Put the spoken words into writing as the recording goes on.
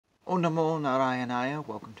Om Namo Narayanaya,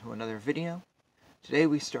 welcome to another video. Today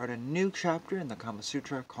we start a new chapter in the Kama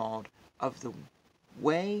Sutra called Of the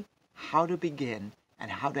Way, How to Begin and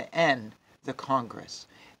How to End the Congress.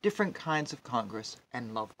 Different kinds of Congress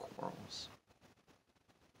and love quarrels.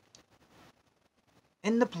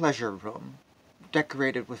 In the pleasure room,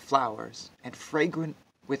 decorated with flowers and fragrant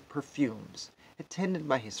with perfumes, attended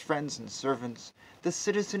by his friends and servants, the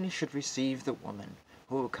citizen should receive the woman,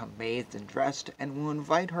 who will come bathed and dressed, and will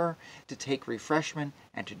invite her to take refreshment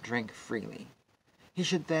and to drink freely. He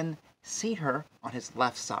should then seat her on his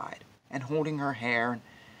left side, and holding her hair, and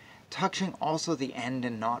touching also the end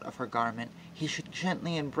and knot of her garment, he should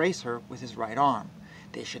gently embrace her with his right arm.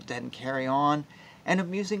 They should then carry on an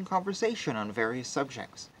amusing conversation on various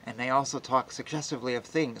subjects, and may also talk suggestively of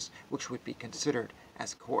things which would be considered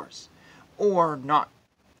as coarse, or not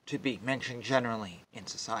to be mentioned generally in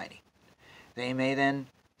society. They may then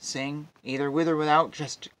sing, either with or without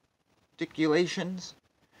gesticulations,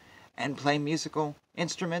 and play musical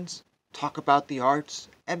instruments, talk about the arts,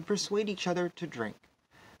 and persuade each other to drink.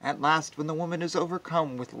 At last, when the woman is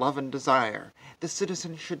overcome with love and desire, the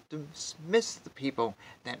citizen should dismiss the people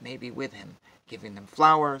that may be with him, giving them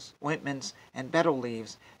flowers, ointments, and betel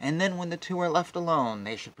leaves, and then when the two are left alone,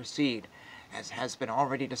 they should proceed, as has been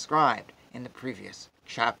already described in the previous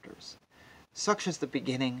chapters. Such is the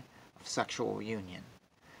beginning of sexual union.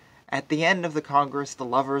 At the end of the Congress, the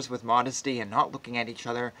lovers, with modesty and not looking at each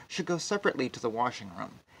other, should go separately to the washing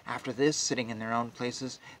room. After this, sitting in their own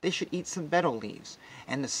places, they should eat some betel leaves,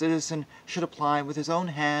 and the citizen should apply with his own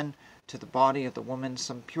hand to the body of the woman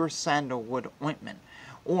some pure sandalwood ointment,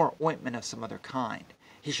 or ointment of some other kind.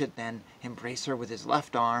 He should then embrace her with his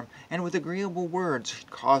left arm, and with agreeable words should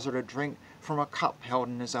cause her to drink from a cup held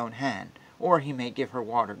in his own hand, or he may give her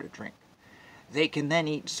water to drink. They can then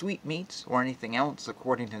eat sweetmeats or anything else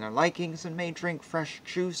according to their likings, and may drink fresh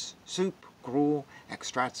juice, soup, gruel,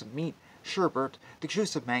 extracts of meat, sherbet, the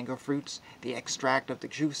juice of mango fruits, the extract of the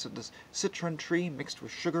juice of the citron tree mixed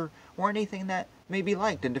with sugar, or anything that may be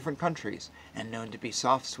liked in different countries, and known to be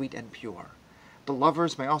soft, sweet, and pure. The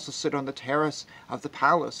lovers may also sit on the terrace of the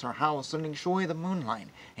palace or house and enjoy the moonlight,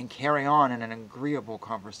 and carry on an agreeable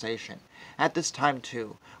conversation. At this time,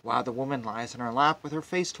 too, while the woman lies in her lap with her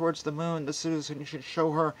face towards the moon, the citizen should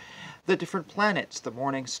show her the different planets, the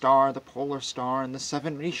morning star, the polar star, and the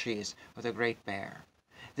 7 rishis of the Great Bear.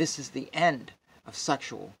 This is the end of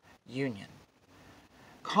sexual union.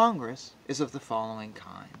 Congress is of the following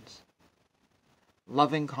kinds: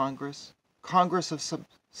 loving Congress, Congress of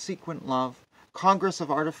subsequent love, Congress of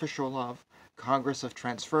artificial love, Congress of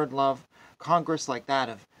transferred love, Congress like that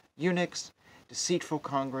of eunuchs, deceitful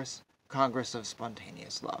Congress, Congress of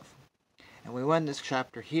spontaneous love. And we end this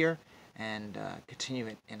chapter here and continue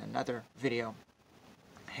it in another video.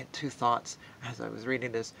 I had 2 thoughts as I was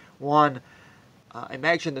reading this. One,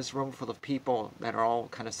 imagine this room full of people that are all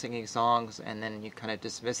kind of singing songs, and then you kind of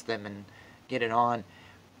dismiss them and get it on.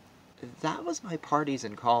 That was my parties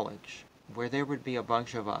in college, where there would be a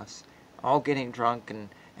bunch of us all getting drunk, and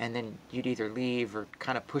then you'd either leave or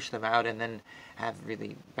kind of push them out and then have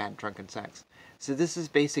really bad drunken sex. So this is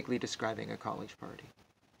basically describing a college party.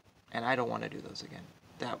 And I don't want to do those again.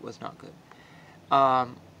 That was not good.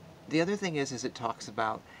 The other thing is it talks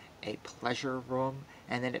about a pleasure room,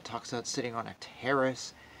 and then it talks about sitting on a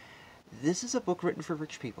terrace. This is a book written for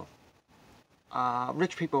rich people.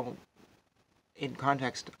 Rich people in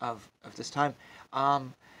context of this time.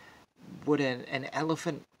 Would an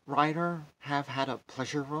elephant rider have had a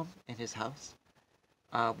pleasure room in his house?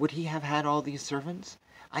 Would he have had all these servants?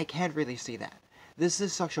 I can't really see that. This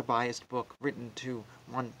is such a biased book written to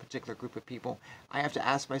one particular group of people. I have to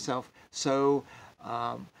ask myself, so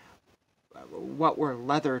what were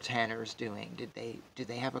leather tanners doing? Did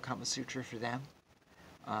they have a Kama Sutra for them?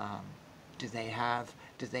 Did they have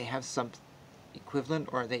some equivalent,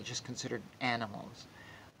 or are they just considered animals?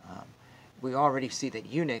 We already see that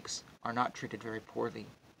eunuchs are not treated very poorly.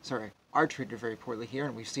 Are treated very poorly here,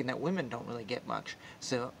 and we've seen that women don't really get much.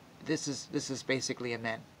 So this is basically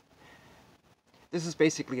This is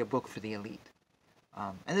basically a book for the elite,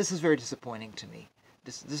 and this is very disappointing to me.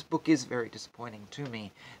 This book is very disappointing to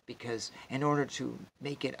me, because in order to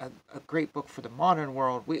make it a great book for the modern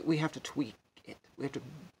world, we have to tweak it. We have to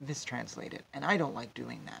mistranslate it, and I don't like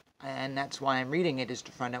doing that. And that's why I'm reading it, is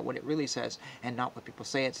to find out what it really says and not what people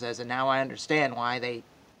say it says. And now I understand why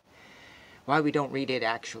we don't read it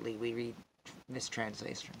actually. We read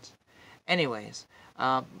mistranslations. Anyways,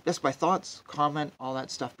 that's my thoughts, comment, all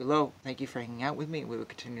that stuff below. Thank you for hanging out with me. We will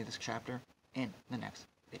continue this chapter in the next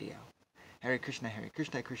video. Hare Krishna,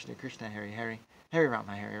 Krishna Krishna, Hare Hare, Hare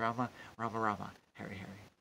Rama, Rama Rama, Hare Hare.